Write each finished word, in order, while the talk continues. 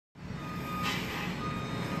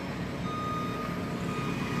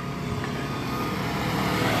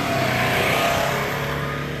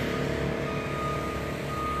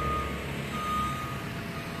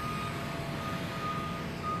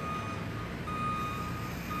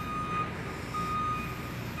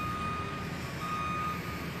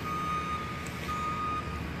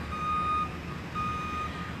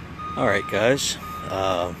Alright guys,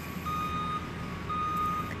 I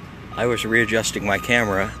was readjusting my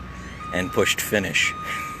camera and pushed finish.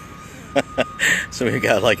 So we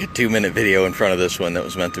got like a 2-minute video in front of this one that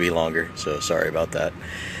was meant to be longer, so sorry about that.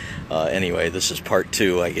 Anyway, this is part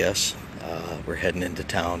 2, I guess. We're heading into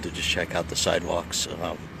town to just check out the sidewalks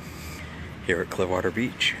here at Clearwater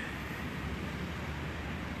Beach.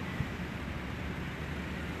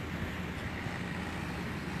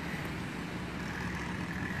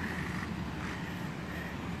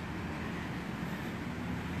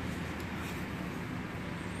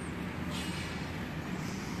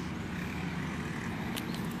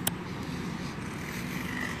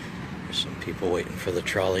 There's some people waiting for the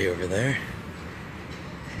trolley over there.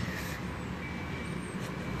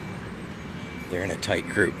 They're in a tight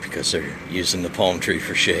group because they're using the palm tree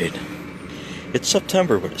for shade. It's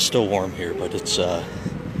September, but it's still warm here, but it's, if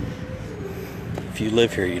you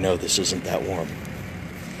live here, you know this isn't that warm.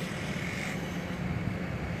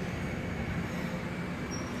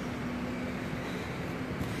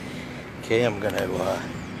 Okay, I'm gonna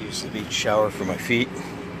use the beach shower for my feet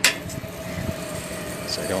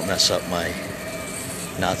so I don't mess up my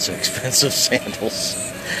not so expensive sandals.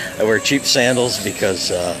 I wear cheap sandals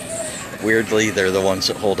because weirdly they're the ones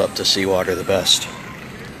that hold up to seawater the best.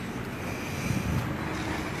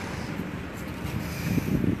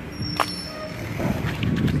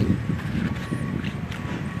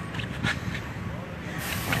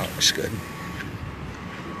 That looks good.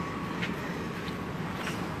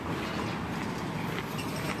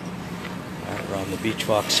 We're on the beach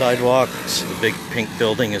walk sidewalks. The big pink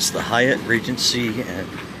building is the Hyatt, Regency, and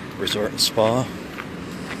Resort and Spa.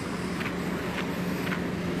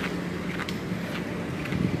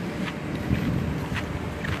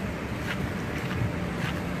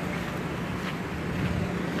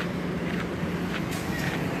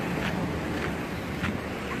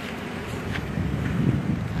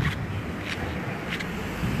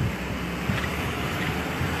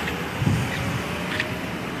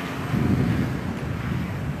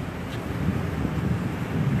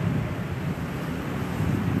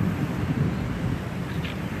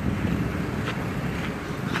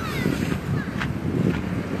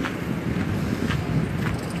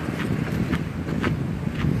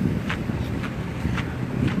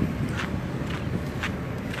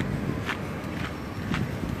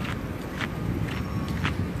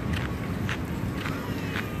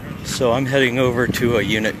 So I'm heading over to a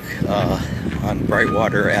unit on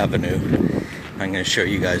Brightwater Avenue. I'm going to show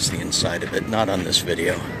you guys the inside of it, not on this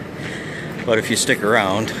video. But if you stick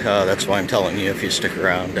around, that's why I'm telling you, if you stick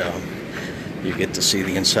around, you get to see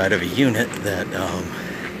the inside of a unit that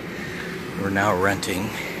we're now renting.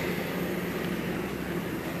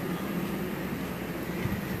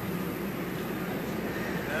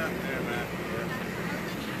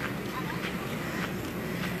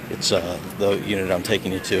 It's the unit I'm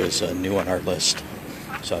taking you to is new on our list,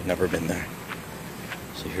 so I've never been there.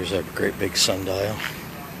 So here's a great big sundial.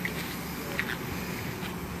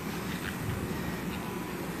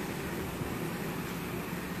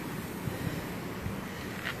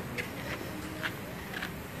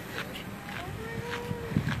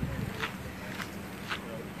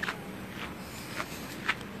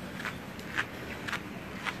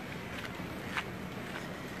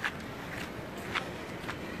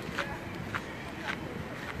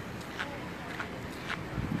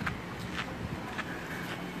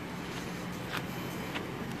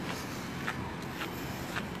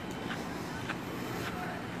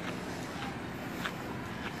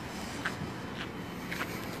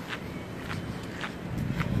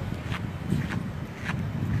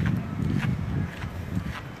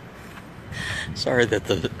 Sorry that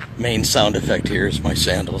the main sound effect here is my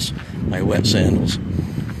sandals, my wet sandals.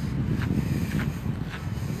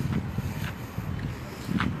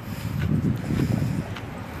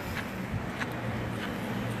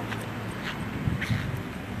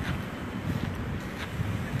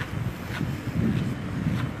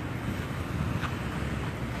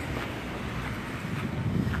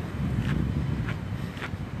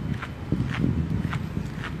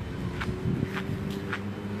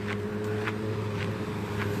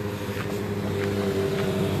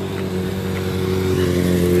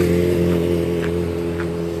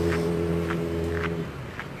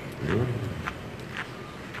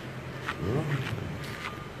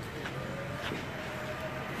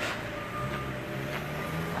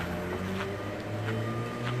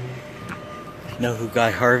 Know who Guy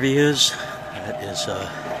Harvey is? That is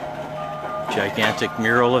a gigantic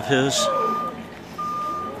mural of his.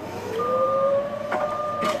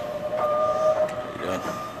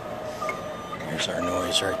 There's our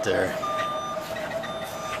noise right there.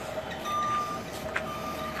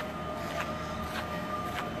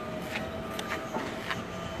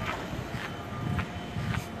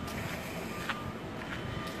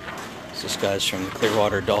 This guy's from the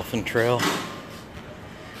Clearwater Dolphin Trail.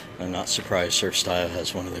 I'm not surprised Surf Style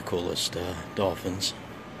has one of the coolest dolphins.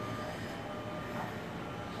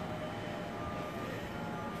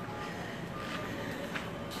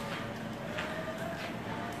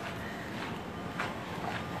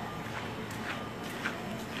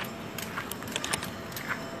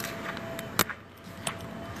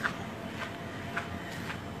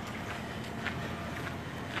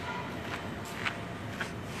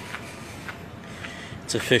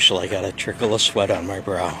 It's official, I got a trickle of sweat on my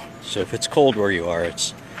brow. So if it's cold where you are,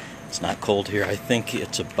 it's not cold here. I think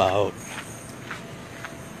it's about,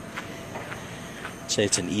 say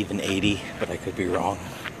it's an even 80, but I could be wrong.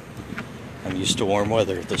 I'm used to warm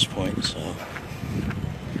weather at this point, so.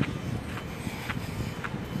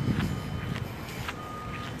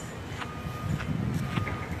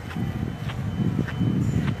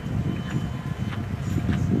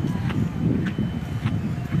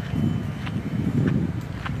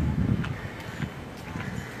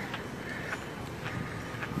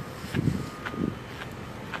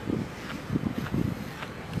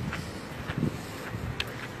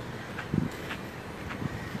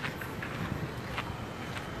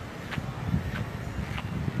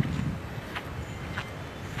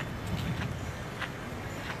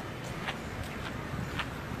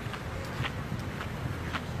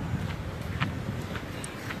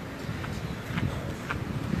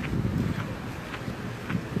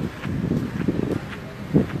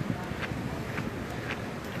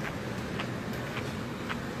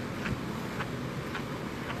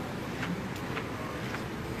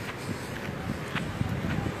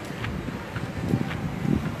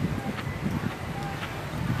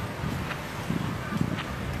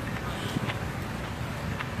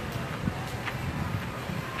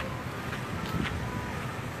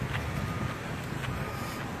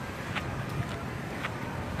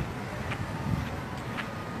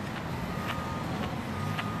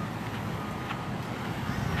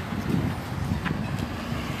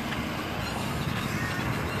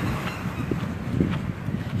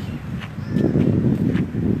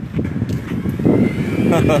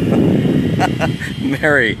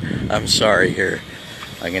 Mary, I'm sorry here.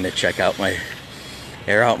 I'm gonna check out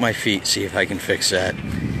air out my feet, see if I can fix that.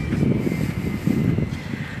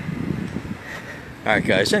 Alright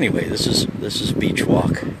guys, anyway, this is Beach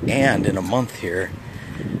Walk, and in a month here,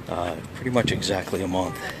 pretty much exactly a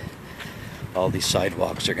month, all these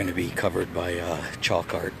sidewalks are going to be covered by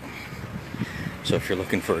chalk art. So if you're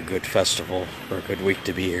looking for a good festival or a good week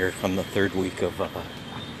to be here, come the third week of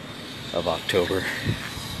October.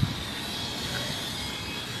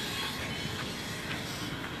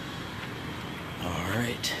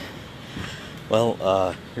 Alright,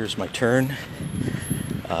 well, here's my turn.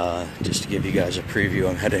 Just to give you guys a preview,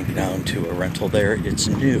 I'm heading down to a rental there. It's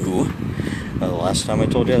new. The last time I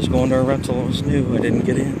told you I was going to a rental, it was new. I didn't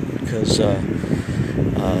get in because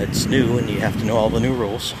it's new and you have to know all the new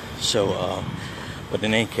rules. So, but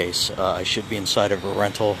in any case, I should be inside of a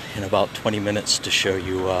rental in about 20 minutes to show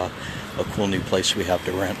you a cool new place we have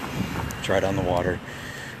to rent. It's right on the water,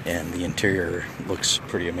 and the interior looks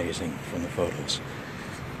pretty amazing from the photos.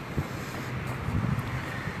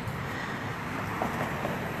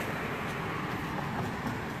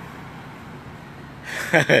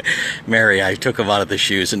 Mary, I took them out of the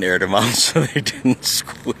shoes and aired them out so they didn't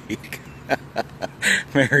squeak.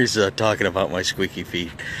 Mary's talking about my squeaky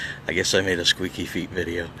feet. I guess I made a squeaky feet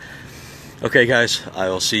video. Okay guys, I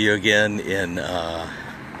will see you again in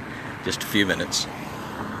just a few minutes.